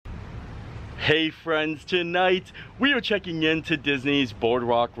Hey friends, tonight we are checking into Disney's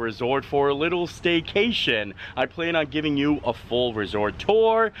Boardwalk Resort for a little staycation. I plan on giving you a full resort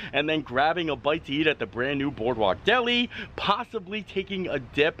tour and then grabbing a bite to eat at the brand new Boardwalk Deli, possibly taking a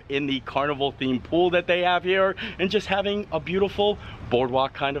dip in the carnival themed pool that they have here, and just having a beautiful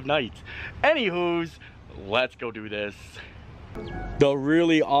boardwalk kind of night. Anywho's, let's go do this. The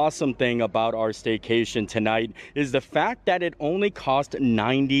really awesome thing about our staycation tonight is the fact that it only cost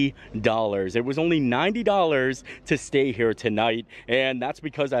 $90. It was only $90 to stay here tonight, and that's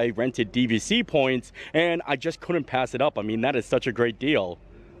because I rented DVC points and I just couldn't pass it up. I mean, that is such a great deal.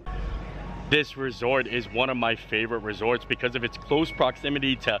 This resort is one of my favorite resorts because of its close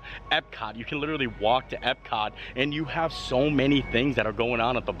proximity to Epcot. You can literally walk to Epcot and you have so many things that are going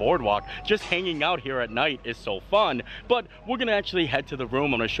on at the boardwalk. Just hanging out here at night is so fun. But we're gonna actually head to the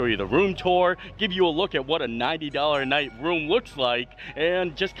room. I'm gonna show you the room tour, give you a look at what a $90 a night room looks like,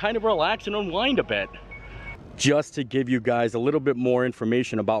 and just kind of relax and unwind a bit. Just to give you guys a little bit more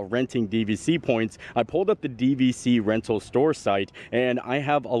information about renting DVC points, I pulled up the DVC rental store site, and I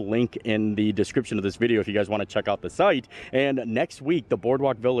have a link in the description of this video if you guys want to check out the site. And next week, the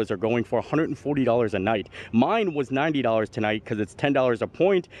Boardwalk Villas are going for $140 a night. Mine was $90 tonight because it's $10 a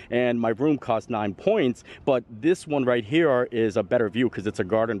point, and my room cost 9 points. But this one right here is a better view because it's a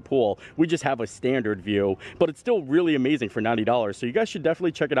garden pool. We just have a standard view, but it's still really amazing for $90. So you guys should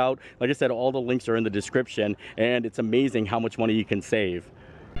definitely check it out. Like I said, all the links are in the description. And it's amazing how much money you can save.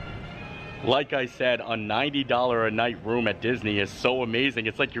 Like I said, a $90 a night room at Disney is so amazing.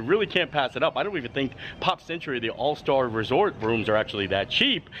 It's like you really can't pass it up. I don't even think Pop Century, the all-star resort rooms, are actually that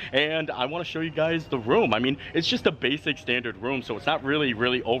cheap. And I want to show you guys the room. I mean, it's just a basic standard room, so it's not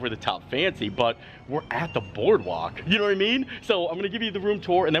really over the top fancy, but we're at the boardwalk. You know what I mean? So I'm going to give you the room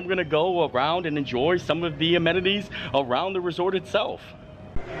tour, and then we're going to go around and enjoy some of the amenities around the resort itself.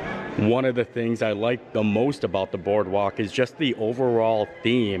 One of the things I like the most about the boardwalk is just the overall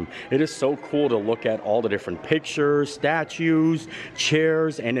theme. It is so cool to look at all the different pictures, statues,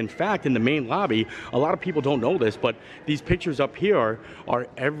 chairs, and in fact, in the main lobby, a lot of people don't know this, but these pictures up here are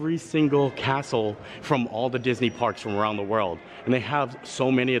every single castle from all the Disney parks from around the world. And they have so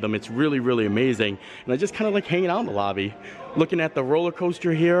many of them. It's really amazing. And I just kind of like hanging out in the lobby, looking at the roller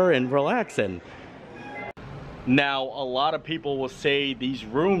coaster here and relaxing. Now, a lot of people will say these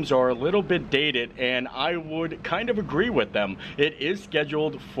rooms are a little bit dated, and I would kind of agree with them. It is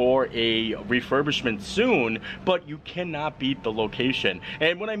scheduled for a refurbishment soon, but you cannot beat the location.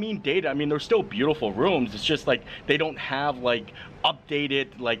 And when I mean dated, I mean they're still beautiful rooms. It's just like they don't have like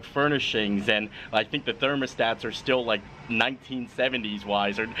updated like furnishings, and I think the thermostats are still like 1970s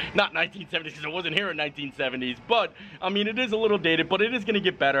wise, or not 1970s because it wasn't here in 1970s, but I mean it is a little dated, but it is going to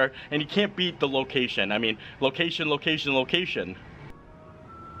get better, and you can't beat the location. I mean, location.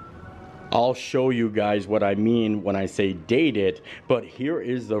 I'll show you guys what I mean when I say dated, but here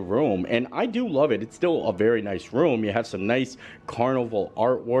is the room, and I do love it. It's still a very nice room. You have some nice carnival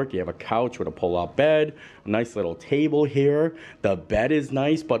artwork. You have a couch with a pull-out bed, a nice little table here. The bed is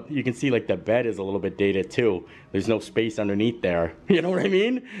nice, but you can see like the bed is a little bit dated too. There's no space underneath there. You know what I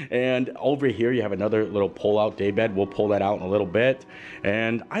mean? And over here you have another little pull-out day bed. We'll pull that out in a little bit,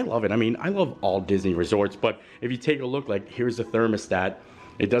 and I love it. I mean, I love all Disney resorts, but if you take a look, like here's the thermostat.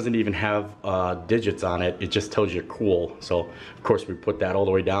 It doesn't even have digits on it. It just tells you cool. So of course we put that all the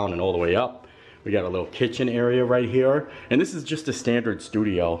way down and all the way up. We got a little kitchen area right here. And this is just a standard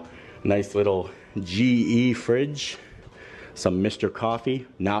studio. Nice little GE fridge. Some Mr. Coffee,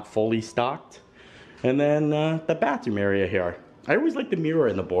 not fully stocked. And then the bathroom area here. I always like the mirror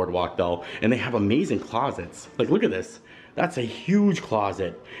in the boardwalk though. And they have amazing closets. Like look at this. That's a huge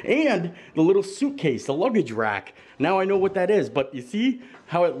closet. And the little suitcase, the luggage rack. Now I know what that is, but you see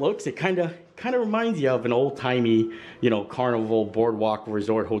how it looks? It kind of reminds you of an old-timey, you know, carnival boardwalk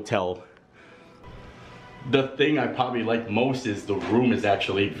resort hotel. The thing I probably like most is the room is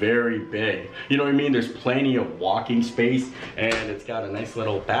actually very big. You know what I mean? There's plenty of walking space, and it's got a nice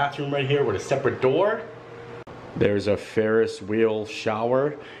little bathroom right here with a separate door. There's a Ferris wheel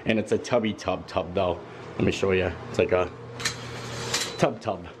shower, and it's a tubby tub though. Let me show you. It's like a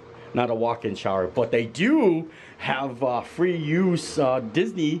tub, not a walk-in shower, but they do have free use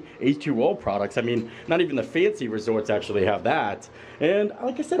Disney H2O products. I mean, not even the fancy resorts actually have that. And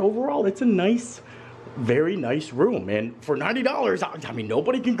like I said, overall, it's a nice, very nice room. And for $90, I mean,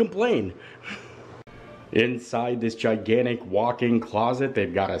 nobody can complain. Inside this gigantic walk-in closet,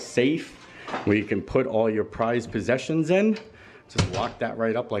 they've got a safe where you can put all your prized possessions in. Just lock that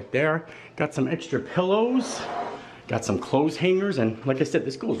right up like there. Got some extra pillows. Got some clothes hangers, and like I said,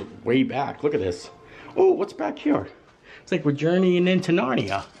 this goes way back. Look at this. Oh, what's back here? It's like we're journeying into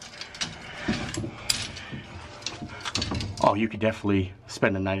Narnia. Oh, you could definitely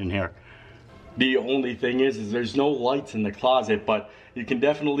spend a night in here. The only thing is there's no lights in the closet, but you can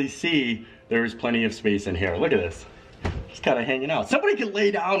definitely see there's plenty of space in here. Look at this. Just kind of hanging out. Somebody can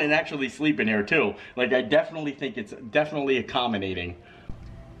lay down and actually sleep in here too. Like, I definitely think it's definitely accommodating.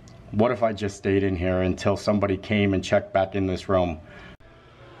 What if I just stayed in here until somebody came and checked back in this room?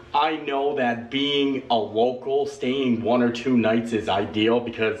 I know that being a local, staying 1 or 2 nights is ideal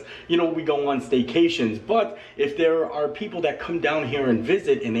because, you know, we go on staycations, but if there are people that come down here and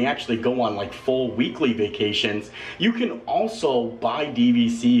visit and they actually go on like full weekly vacations, you can also buy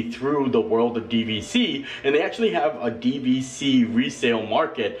DVC through the World of DVC, and they actually have a DVC resale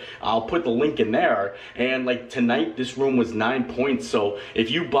market. I'll put the link in there, and like tonight this room was 9 points, so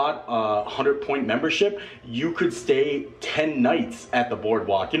if you bought a 100-point membership, you could stay 10 nights at the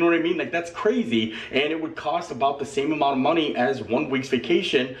Boardwalk. You know what I mean? Like, that's crazy, and it would cost about the same amount of money as 1 week's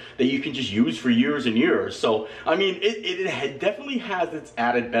vacation that you can just use for years and years. So I mean, it definitely has its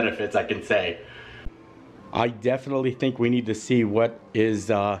added benefits, I can say. I definitely think we need to see what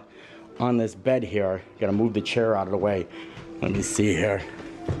is on this bed here. Gotta move the chair out of the way. Let me see here.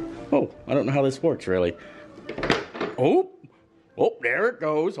 Oh, I don't know how this works really. Oh, there it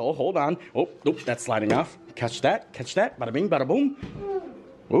goes. Oh, hold on. Oh, nope, that's sliding off. Catch that, bada bing, bada boom.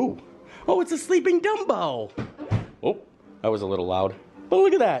 Ooh. Oh, it's a sleeping Dumbo. Oh, that was a little loud. But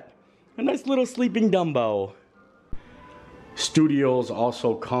look at that. A nice little sleeping Dumbo. Studios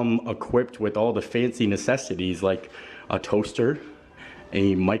also come equipped with all the fancy necessities like a toaster,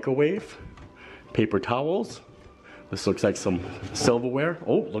 a microwave, paper towels. This looks like some silverware.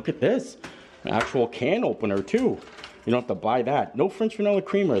 Oh, look at this. An actual can opener too. You don't have to buy that. No French vanilla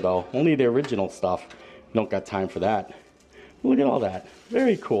creamer though. Only the original stuff. You don't got time for that. Look at all that.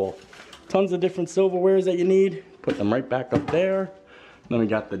 Very cool. Tons of different silverwares that you need. Put them right back up there. Then we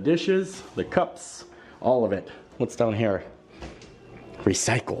got the dishes, the cups, all of it. What's down here?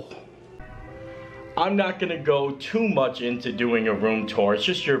 Recycle. I'm not gonna go too much into doing a room tour. It's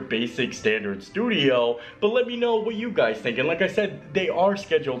just your basic standard studio, but let me know what you guys think. And like I said, they are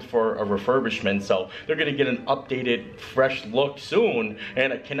scheduled for a refurbishment, so they're gonna get an updated, fresh look soon,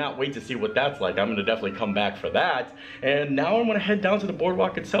 and I cannot wait to see what that's like. I'm gonna definitely come back for that. And now I'm gonna head down to the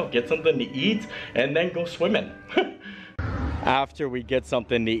Boardwalk itself, get something to eat, and then go swimming. After we get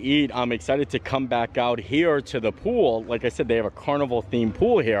something to eat, I'm excited to come back out here to the pool. Like I said, they have a carnival themed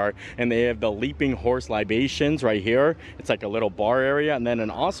pool here, and they have the leaping horse libations right here. It's like a little bar area, and then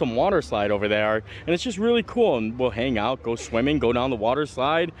an awesome water slide over there. And it's just really cool, and we'll hang out, go swimming, go down the water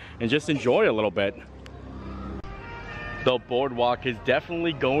slide, and just enjoy a little bit. The Boardwalk is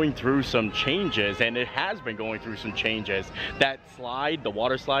definitely going through some changes, and it has been going through some changes. That slide, the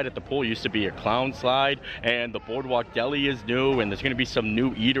water slide at the pool, used to be a clown slide, and the Boardwalk Deli is new, and there's going to be some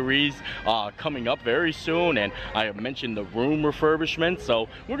new eateries coming up very soon, and I mentioned the room refurbishment, so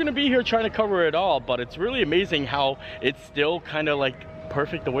we're going to be here trying to cover it all, but it's really amazing how it's still kind of like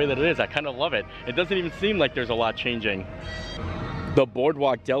perfect the way that it is. I kind of love it. It doesn't even seem like there's a lot changing. The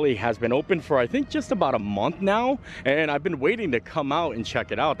Boardwalk Deli has been open for I think just about a month now, and I've been waiting to come out and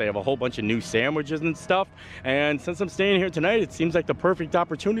check it out. They have a whole bunch of new sandwiches and stuff, and since I'm staying here tonight, it seems like the perfect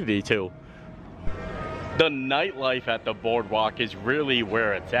opportunity to. The nightlife at the Boardwalk is really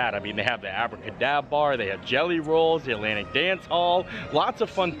where it's at. I mean, they have the Abracadabra bar, they have jelly rolls, the Atlantic Dance Hall, lots of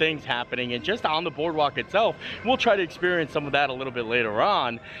fun things happening, and just on the Boardwalk itself, we'll try to experience some of that a little bit later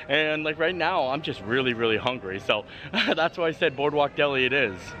on. And like right now, I'm just really hungry, so that's why I said Boardwalk Deli it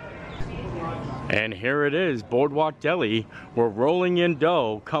is. And here it is, Boardwalk Deli. We're rolling in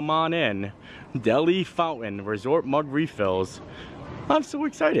dough, come on in. Deli Fountain, resort mug refills. I'm so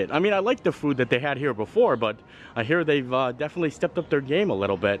excited. I mean, I like the food that they had here before, but I hear they've definitely stepped up their game a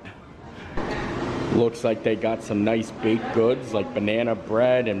little bit. Looks like they got some nice baked goods like banana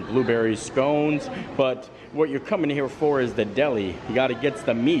bread and blueberry scones, but what you're coming here for is the deli. You gotta get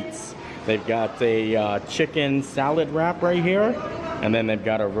the meats. They've got a chicken salad wrap right here, and then they've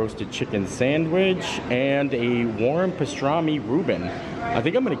got a roasted chicken sandwich and a warm pastrami Reuben. I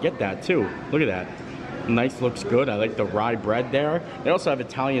think I'm gonna get that too. Look at that. Nice, looks good. I like the rye bread there. They also have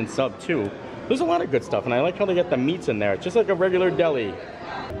Italian sub too. There's a lot of good stuff, and I like how they got the meats in there, just like a regular deli.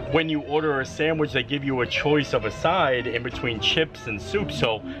 When you order a sandwich, they give you a choice of a side in between chips and soup,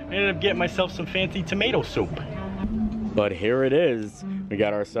 so I ended up getting myself some fancy tomato soup. But here it is. We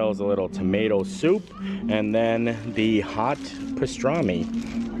got ourselves a little tomato soup, and then the hot pastrami.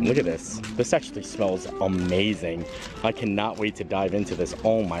 Look at this. This actually smells amazing. I cannot wait to dive into this.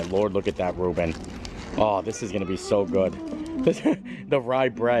 Oh my Lord, look at that Reuben. Oh, this is gonna be so good. The rye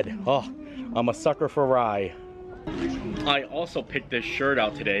bread. Oh, I'm a sucker for rye. I also picked this shirt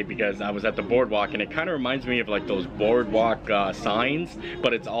out today because I was at the Boardwalk, and it kind of reminds me of like those Boardwalk signs,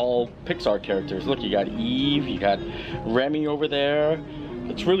 but it's all Pixar characters. Look, you got Eve, you got Remy over there.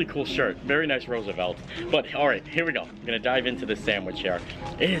 It's a really cool shirt. Very nice Roosevelt. But all right, here we go. I'm gonna dive into this sandwich here.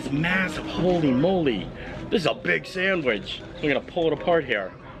 It is massive. Holy moly. This is a big sandwich. We're gonna pull it apart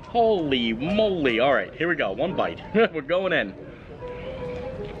here. Holy moly. All right, here we go. One bite. We're going in.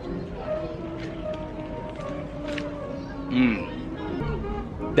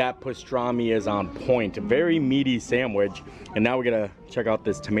 That pastrami is on point. A very meaty sandwich. And now we're gonna check out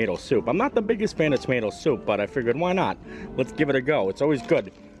this tomato soup. I'm not the biggest fan of tomato soup, but I figured why not? Let's give it a go. It's always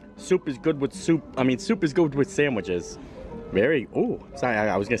good. Soup is good with soup. I mean, soup is good with sandwiches. Very, ooh, sorry,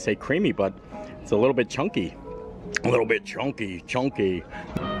 I was gonna say creamy, but it's a little bit chunky. A little bit chunky.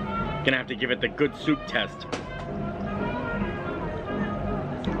 Gonna have to give it the good soup test.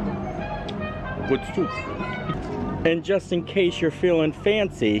 Good soup. And just in case you're feeling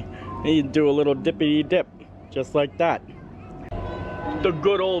fancy, you do a little dippity dip, just like that. The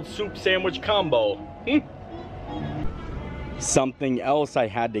good old soup sandwich combo. Something else I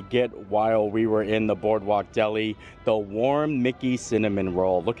had to get while we were in the Boardwalk Deli, the warm Mickey cinnamon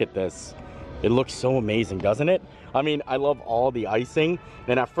roll. Look at this. It looks so amazing, doesn't it? I mean, I love all the icing.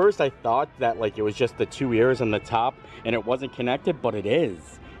 And at first I thought that like it was just the two ears on the top and it wasn't connected, but it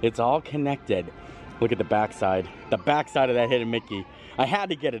is. It's all connected. Look at the backside. The backside of that hidden Mickey. I had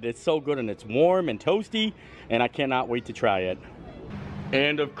to get it. It's so good and it's warm and toasty and I cannot wait to try it.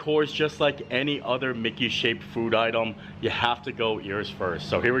 And of course, just like any other Mickey shaped food item, you have to go ears first.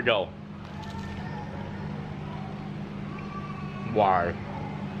 So here we go. Wow.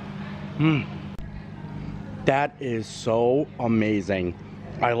 That is so amazing.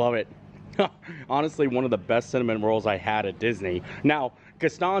 I love it. Honestly, one of the best cinnamon rolls I had at Disney. Now,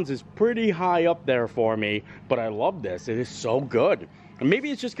 Qersdyn's is pretty high up there for me, but I love this. It is so good. And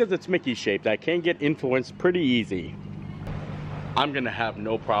maybe it's just because it's Mickey shaped. I can get influenced pretty easy. I'm gonna have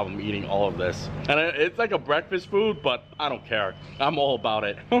no problem eating all of this. And it's like a breakfast food, but I don't care. I'm all about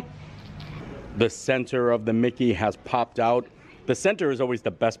it. The center of the Mickey has popped out. The center is always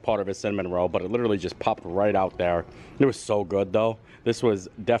the best part of a cinnamon roll, but it literally just popped right out there. It was so good though. This was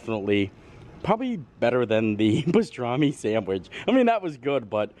definitely probably better than the pastrami sandwich. I mean, that was good,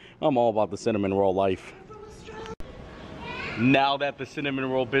 but I'm all about the cinnamon roll life. Now that the cinnamon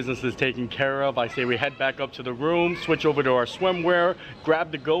roll business is taken care of, I say we head back up to the room, switch over to our swimwear,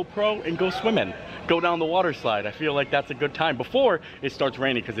 grab the GoPro, and go swimming. Go down the water slide. I feel like that's a good time before it starts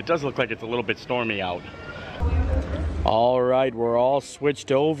raining, because it does look like it's a little bit stormy out. All right, we're all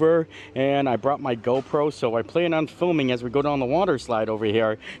switched over and I brought my GoPro, so I plan on filming as we go down the water slide over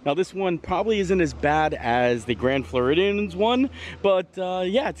here. Now this one probably isn't as bad as the Grand Floridians one, but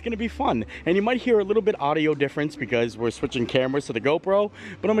yeah, it's gonna be fun. And you might hear a little bit audio difference because we're switching cameras to the GoPro,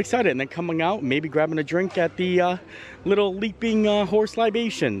 but I'm excited. And then coming out, maybe grabbing a drink at the little leaping horse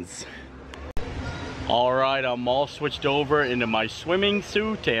libations. All right, I'm all switched over into my swimming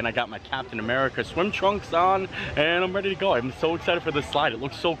suit and I got my Captain America swim trunks on and I'm ready to go. I'm so excited for this slide. It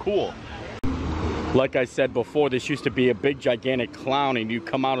looks so cool. Like I said before, this used to be a big gigantic clown and you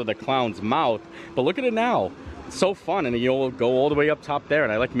come out of the clown's mouth, but look at it now. It's so fun, and you'll go all the way up top there,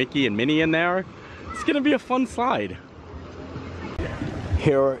 and I like Mickey and Minnie in there. It's gonna be a fun slide.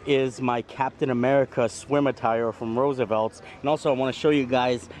 Here is my Captain America swim attire from Roosevelt's. And also I want to show you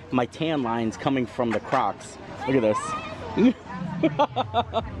guys my tan lines coming from the Crocs. Look at this.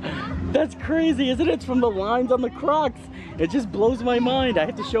 That's crazy, isn't it? It's from the lines on the Crocs. It just blows my mind. I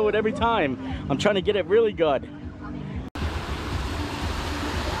have to show it every time. I'm trying to get it really good.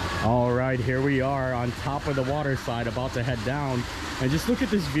 All right, here we are on top of the water slide, about to head down. And just look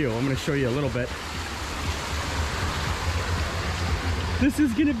at this view. I'm going to show you a little bit. This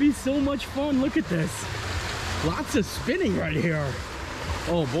is gonna be so much fun. Look at this. Lots of spinning right here.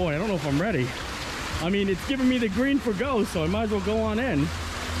 Oh boy, I don't know if I'm ready. I mean, it's giving me the green for go, so I might as well go on in.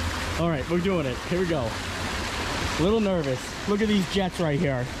 All right, we're doing it. Here we go. A little nervous. Look at these jets right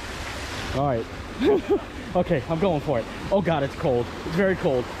here. All right. Okay, I'm going for it. Oh God, it's cold. It's very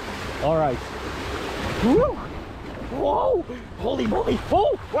cold. All right. Woo! Whoa! Holy moly!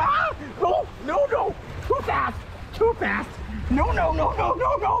 Oh! Ah! No! No! No! Too fast! Too fast! No, no, no, no,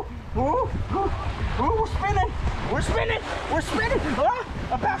 no, no! Ooh, ooh, ooh, we're spinning! We're spinning! We're spinning! Ah!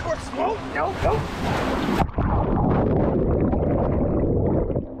 Backwards! No, no, no!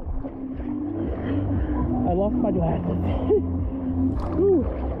 I lost my glasses.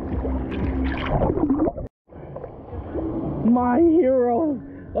 My hero!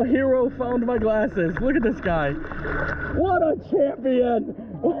 A hero found my glasses. Look at this guy. What a champion!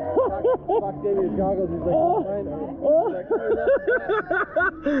 Fox gave me his goggles. He's like,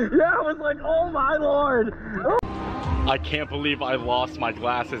 yeah, I was like, oh my lord! I can't believe I lost my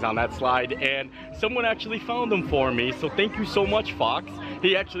glasses on that slide, and someone actually found them for me, so thank you so much, Fox.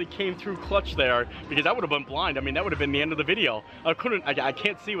 He actually came through clutch there, because I would have been blind. I mean, that would have been the end of the video. I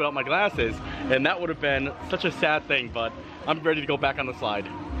can't see without my glasses, and that would have been such a sad thing, but I'm ready to go back on the slide.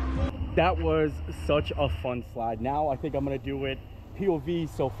 That was such a fun slide. Now I think I'm gonna do it POV,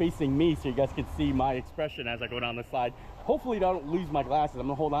 so facing me, so you guys can see my expression as I go down the slide. Hopefully I don't lose my glasses. I'm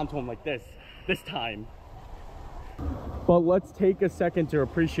gonna hold on to them like this time. But let's take a second to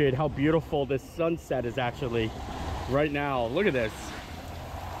appreciate how beautiful this sunset is actually right now. Look at this.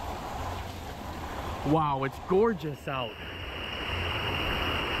 Wow, it's gorgeous out.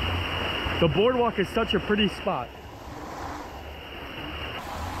 The boardwalk is such a pretty spot.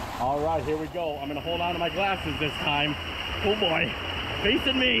 All right, here we go. I'm gonna hold on to my glasses this time. Oh boy,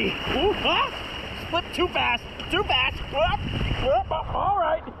 facing me. Ooh, ah! Slip too fast, too fast. All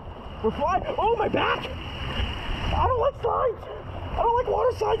right, we're flying. Oh, my back. I don't like slides. I don't like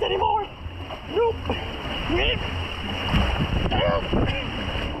water slides anymore. Nope.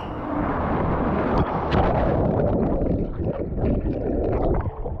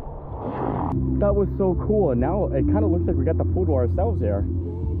 That was so cool, and now it kind of looks like we got the pool to ourselves there.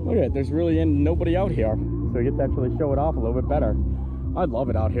 Look at it, there's really nobody out here, so we get to actually show it off a little bit better. I love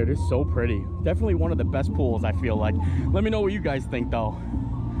it out here, it's so pretty. Definitely one of the best pools, I feel like. Let me know what you guys think though.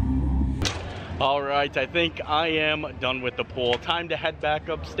 All right, I think I am done with the pool. Time to head back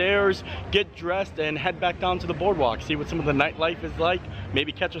upstairs, get dressed, and head back down to the boardwalk, see what some of the nightlife is like,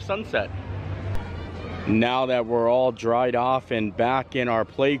 maybe catch a sunset. Now that we're all dried off and back in our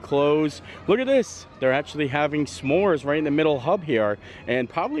play clothes, look at this. They're actually having s'mores right in the middle hub here, and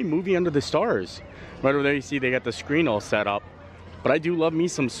probably movie under the stars. Right over there you see they got the screen all set up. But I do love me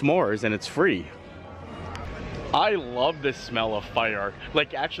some s'mores, and it's free. I love the smell of fire.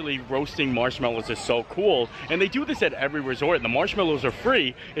 Like, actually roasting marshmallows is so cool, and they do this at every resort. The marshmallows are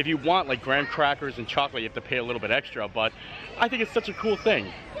free. If you want like graham crackers and chocolate, you have to pay a little bit extra, but I think it's such a cool thing.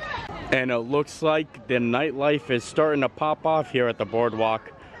 And it looks like the nightlife is starting to pop off here at the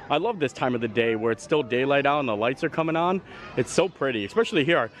boardwalk. I love this time of the day where it's still daylight out and the lights are coming on. It's so pretty, especially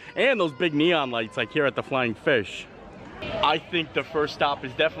here, and those big neon lights like here at the Flying Fish. I think the first stop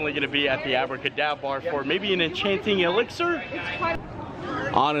is definitely going to be at the Abracadabra bar for maybe an enchanting elixir.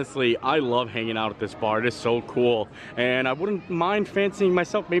 Honestly, I love hanging out at this bar. It is so cool, and I wouldn't mind fancying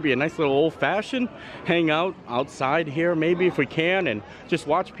myself maybe a nice little old-fashioned, hang out outside here maybe if we can, and just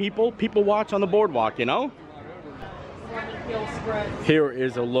watch people watch on the boardwalk, you know. Here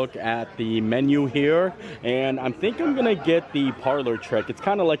is a look at the menu here, and I think I'm gonna get the parlor trick. It's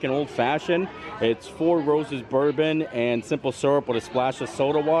kind of like an old-fashioned. It's 4 Roses bourbon and simple syrup with a splash of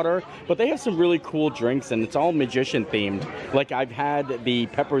soda water, but they have some really cool drinks, and it's all magician themed. Like, I've had the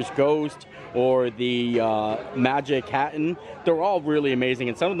Pepper's Ghost or the Magic Hatton. They're all really amazing,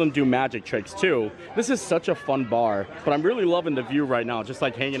 and some of them do magic tricks too. This is such a fun bar, but I'm really loving the view right now, just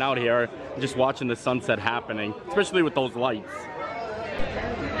like hanging out here and just watching the sunset happening, especially with those lights.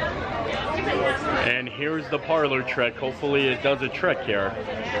 And here's the parlor trick. Hopefully it does a trick here.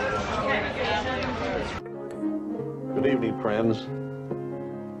 Good evening, friends.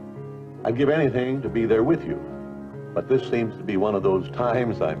 I'd give anything to be there with you, but this seems to be one of those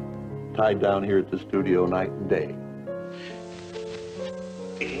times I'm tied down here at the studio night and day.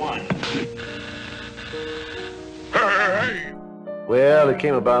 Well, it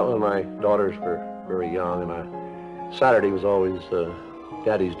came about when my daughters were very young, and Saturday was always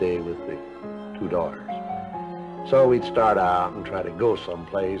Daddy's Day with the 2 daughters. So we'd start out and try to go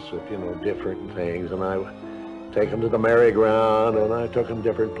someplace with, you know, different things, and I would take them to the merry-go-round, and I took them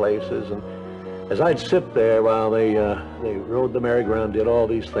different places, and as I'd sit there while they rode the merry-go-round, did all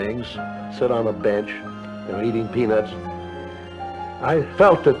these things, sit on a bench, you know, eating peanuts, I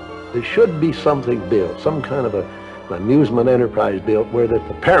felt that there should be something built, some kind of an amusement enterprise built where that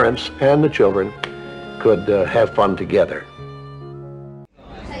the parents and the children could have fun together.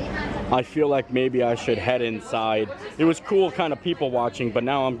 I feel like maybe I should head inside. It was cool kind of people watching, but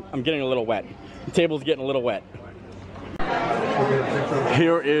now I'm getting a little wet. The table's getting a little wet.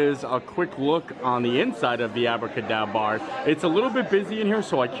 Here is a quick look on the inside of the Abracadabra bar. It's a little bit busy in here,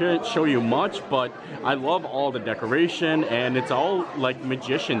 so I can't show you much, but I love all the decoration, and it's all like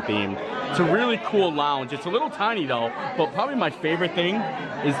magician themed. It's a really cool lounge. It's a little tiny though, but probably my favorite thing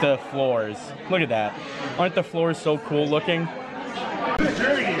is the floors. Look at that. Aren't the floors so cool looking?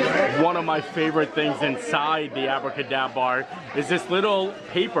 One of my favorite things inside the Abracadabra is this little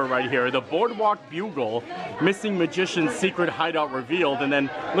paper right here, the Boardwalk Bugle, missing magician's secret hideout revealed. And then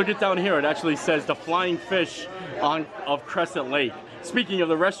look it down here, it actually says the flying fish of Crescent Lake. Speaking of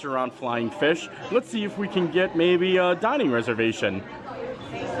the restaurant Flying Fish, let's see if we can get maybe a dining reservation.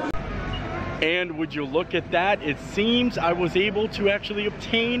 And would you look at that, it seems I was able to actually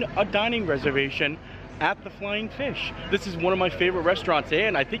obtain a dining reservation at the Flying Fish. This is one of my favorite restaurants,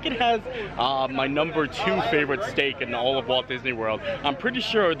 and I think it has my #2 favorite steak in all of Walt Disney World. I'm pretty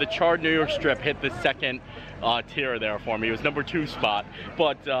sure the charred New York strip hit the second tier there for me. It was #2 spot,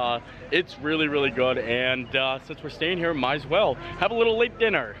 but it's really, really good, and since we're staying here, might as well have a little late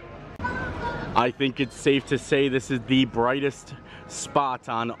dinner. I think it's safe to say this is the brightest spot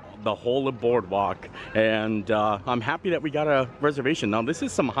on the whole of Boardwalk, and I'm happy that we got a reservation. Now this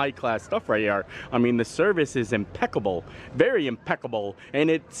is some high-class stuff right here. I mean, the service is impeccable, very impeccable, and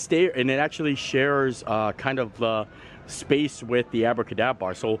it actually shares kind of the space with the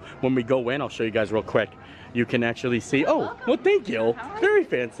Abracadabra. So when we go in, I'll show you guys real quick. You can actually see, oh, well, thank you, very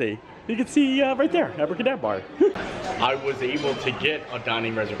fancy. You can see right there, Abracadabra. I was able to get a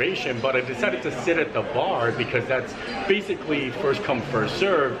dining reservation, but I decided to sit at the bar because that's basically first come, first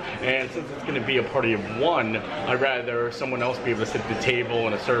serve. And since it's going to be a party of one, I'd rather someone else be able to sit at the table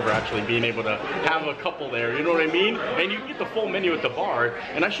and a server actually being able to have a couple there, you know what I mean? And you can get the full menu at the bar.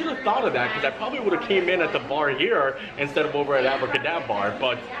 And I should have thought of that because I probably would have came in at the bar here instead of over at Abracadabra.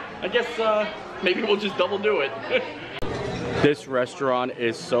 But I guess maybe we'll just double do it. This restaurant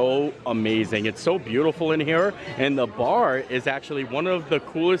is so amazing. It's so beautiful in here, and the bar is actually one of the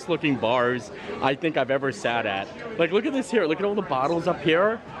coolest looking bars I think I've ever sat at. Like, look at this here. Look at all the bottles up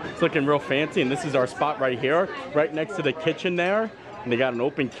here. It's looking real fancy, and this is our spot right here, right next to the kitchen there. And they got an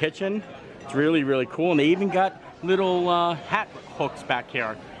open kitchen. It's really, really cool, and they even got little hat hooks back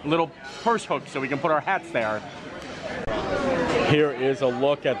here, little purse hooks so we can put our hats there. Here is a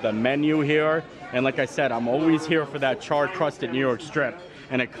look at the menu here. And like I said, I'm always here for that charred crusted New York strip.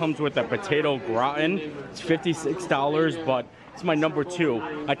 And it comes with a potato gratin. It's $56, but it's my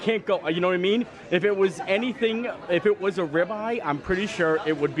 #2. I can't go, you know what I mean? If it was anything, if it was a ribeye, I'm pretty sure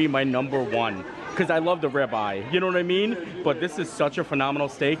it would be my #1. Because I love the ribeye, you know what I mean? But this is such a phenomenal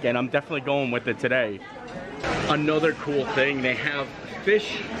steak, and I'm definitely going with it today. Another cool thing, they have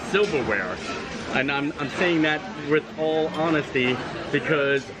fish silverware. And I'm saying that with all honesty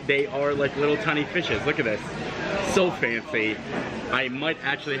because they are like little tiny fishes. Look at this. So fancy. I might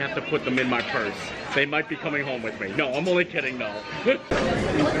actually have to put them in my purse. They might be coming home with me. No, I'm only kidding, no.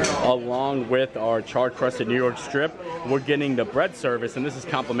 Along with our charred crusted New York strip, we're getting the bread service, and this is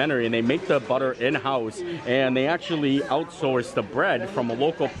complimentary, and they make the butter in-house, and they actually outsource the bread from a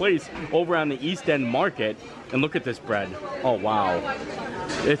local place over on the East End Market. And look at this bread. Oh, wow.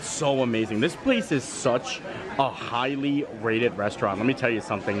 It's so amazing. This place is such a highly rated restaurant. Let me tell you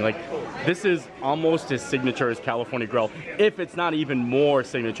something. Like, this is almost as signature as California Grill, if it's not even more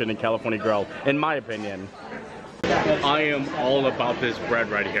signature than California Grill, in my opinion. I am all about this bread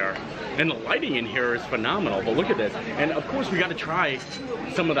right here. And the lighting in here is phenomenal, but look at this. And of course we got to try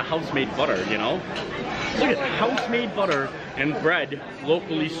some of the house-made butter, you know? Look at house-made butter and bread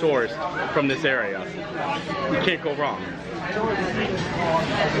locally sourced from this area. You can't go wrong.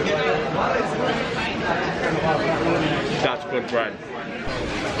 That's good bread.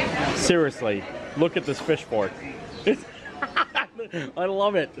 Seriously, look at this fish fork. I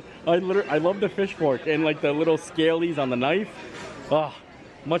love it. I love the fish fork and like the little scalies on the knife. Oh,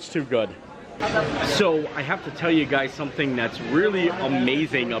 much too good. So I have to tell you guys something that's really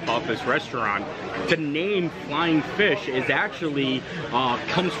amazing about this restaurant. The name Flying Fish is actually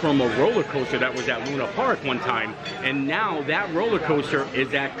comes from a roller coaster that was at Luna Park one time, and now that roller coaster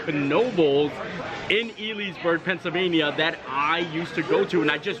is at Knoebels in Elysburg, Pennsylvania, that I used to go to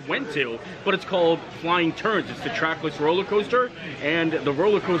and I just went to, but it's called Flying Turns. It's the trackless roller coaster, and the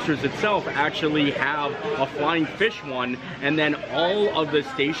roller coasters itself actually have a flying fish one, and then all of the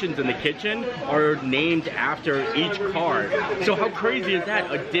stations in the kitchen are named after each car. So how crazy is that?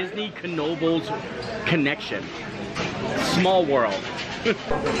 A Disney Knoebels connection. Small world.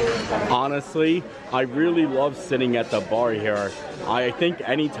 Honestly, I really love sitting at the bar here. I think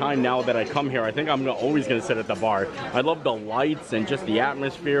anytime now that I come here, I think I'm always going to sit at the bar. I love the lights and just the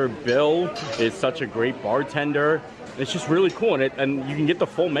atmosphere. Bill is such a great bartender. It's just really cool, and you can get the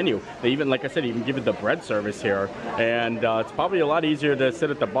full menu. They even, like I said, even give it the bread service here. And it's probably a lot easier to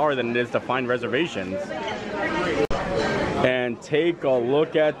sit at the bar than it is to find reservations. And take a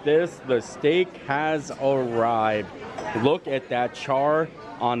look at this. The steak has arrived. Look at that char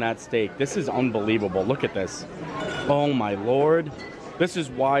on that steak. This is unbelievable. Look at this. Oh my Lord. This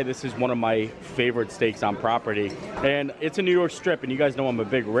is why this is one of my favorite steaks on property. And it's a New York strip, and you guys know I'm a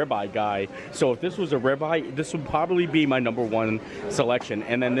big ribeye guy. So if this was a ribeye, this would probably be my #1 selection.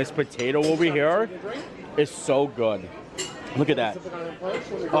 And then this potato over here is so good. Look at that.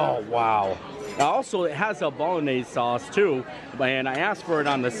 Oh, wow. Also, it has a bolognese sauce too. And I asked for it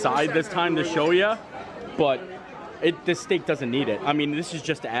on the side this time to show you, but this steak doesn't need it. I mean, this is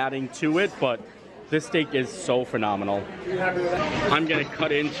just adding to it, but this steak is so phenomenal. I'm gonna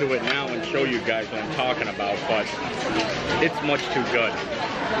cut into it now and show you guys what I'm talking about, but it's much too good.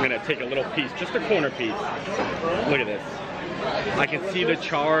 I'm gonna take a little piece, just a corner piece. Look at this. I can see the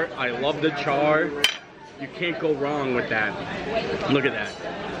char. I love the char. You can't go wrong with that. Look at that.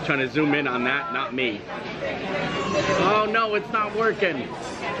 Trying to zoom in on that, not me. Oh no, it's not working.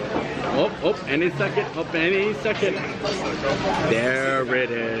 Oh, any second, any second. There it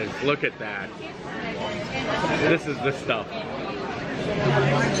is. Look at that. This is the stuff.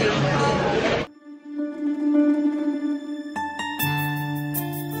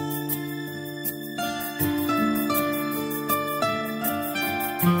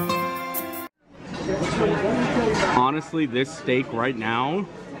 Honestly, this steak right now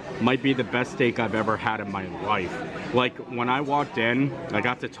might be the best steak I've ever had in my life. Like, when I walked in, I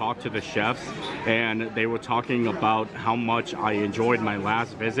got to talk to the chefs, and they were talking about how much I enjoyed my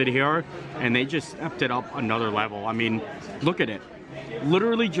last visit here, and they just stepped it up another level. I mean, look at it.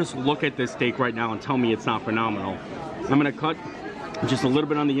 Literally just look at this steak right now and tell me it's not phenomenal. I'm gonna cut just a little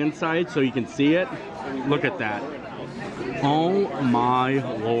bit on the inside so you can see it. Look at that. Oh my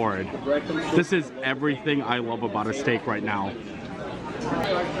Lord. This is everything I love about a steak right now.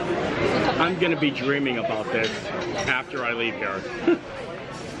 I'm gonna be dreaming about this after I leave here.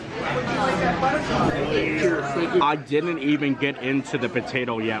 I didn't even get into the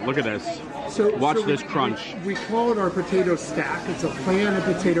potato yet. Look at this. Watch this crunch. We call it our potato stack. It's a pan and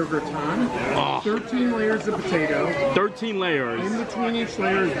potato gratin. Oh. 13 layers of potato. 13 layers. In between each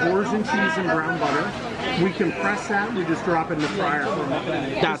layer is Boursin cheese and brown butter. We compress that and we just drop it in the fryer for a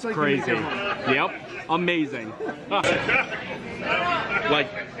minute. That's like crazy. Yep. Amazing. Like,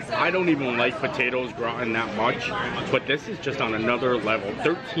 I don't even like potatoes gratin that much, but this is just on another level.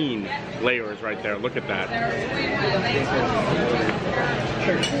 13 layers right there. Look at that.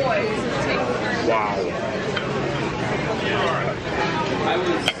 Wow.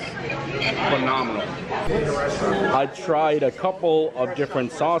 Phenomenal. I tried a couple of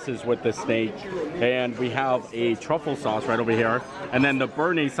different sauces with the steak, and we have a truffle sauce right over here, and then the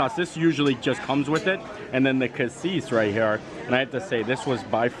béarnaise sauce. This usually just comes with it, and then the cassis right here. And I have to say, this was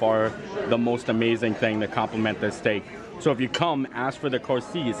by far the most amazing thing to complement this steak. So if you come, ask for the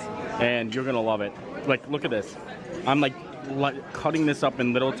cassis, and you're gonna love it. Like, look at this. I'm like cutting this up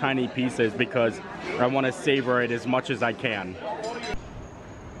in little tiny pieces because I want to savor it as much as I can.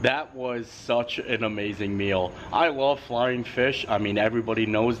 That was such an amazing meal. I love flying fish. I mean, everybody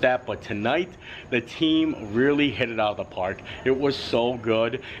knows that, but tonight the team really hit it out of the park. It was so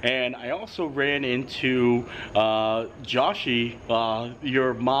good. And I also ran into Joshi,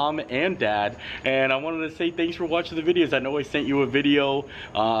 your mom and dad, and I wanted to say thanks for watching the videos. I know I sent you a video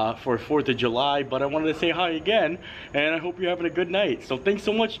for 4th of July, but I wanted to say hi again, and I hope you're having a good night. So thanks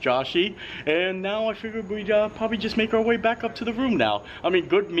so much, Joshi. And now I figured we'd probably just make our way back up to the room now. I mean,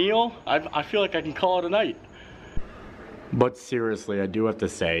 good meal. I feel like I can call it a night. But seriously, I do have to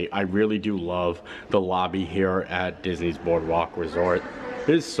say, I really do love the lobby here at Disney's Boardwalk Resort.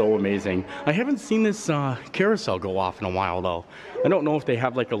 It is so amazing. I haven't seen this carousel go off in a while though. I don't know if they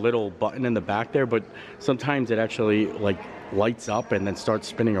have like a little button in the back there, but sometimes it actually like lights up and then starts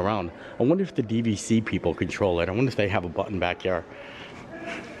spinning around. I wonder if the DVC people control it. I wonder if they have a button back here.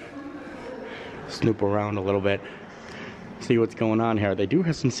 Snoop around a little bit. See what's going on here. They do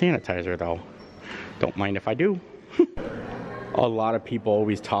have some sanitizer though. Don't mind if I do. A lot of people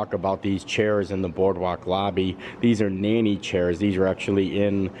always talk about these chairs in the Boardwalk lobby. These are nanny chairs. These are actually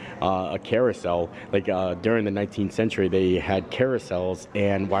in a carousel. Like during the 19th century, they had carousels,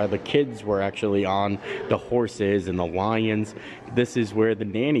 and while the kids were actually on the horses and the lions, this is where the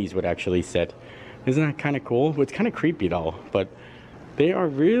nannies would actually sit. Isn't that kind of cool? It's kind of creepy though, but they are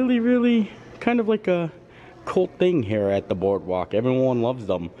really, really kind of like a cult thing here at the Boardwalk. Everyone loves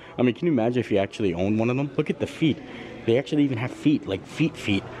them. I mean, can you imagine if you actually owned one of them? Look at the feet. They actually even have feet, like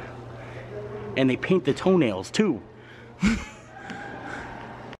feet. And they paint the toenails too.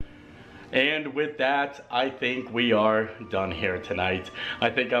 And with that, I think we are done here tonight. I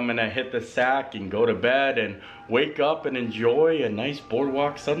think I'm gonna hit the sack and go to bed and wake up and enjoy a nice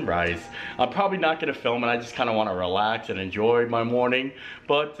boardwalk sunrise. I'm probably not gonna film it, I just kinda wanna relax and enjoy my morning.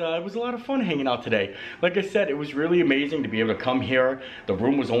 But it was a lot of fun hanging out today. Like I said, it was really amazing to be able to come here. The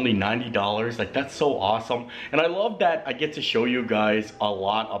room was only $90, like that's so awesome. And I love that I get to show you guys a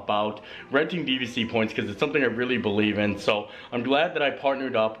lot about renting DVC points because it's something I really believe in. So I'm glad that I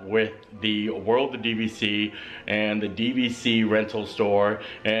partnered up with the World of DVC and the DVC rental store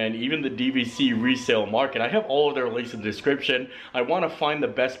and even the DVC resale market. I have all of their links in the description. I want to find the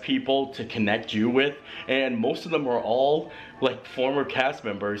best people to connect you with, and most of them are all like former cast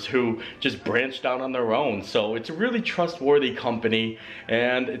members who just branched out on their own. So it's a really trustworthy company,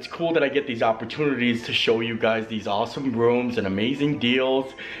 and it's cool that I get these opportunities to show you guys these awesome rooms and amazing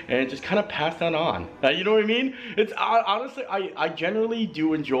deals and just kind of pass that on. You know what I mean? It's honestly, I generally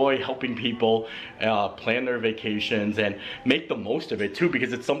do enjoy helping people plan their vacations and make the most of it too,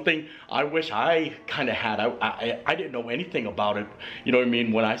 because it's something I wish I kind of had. I didn't know anything about it, you know what I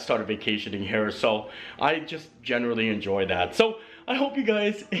mean, when I started vacationing here. So I just generally enjoy that. So I hope you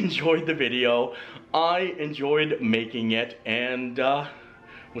guys enjoyed the video. I enjoyed making it, and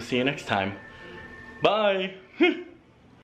we'll see you next time. Bye.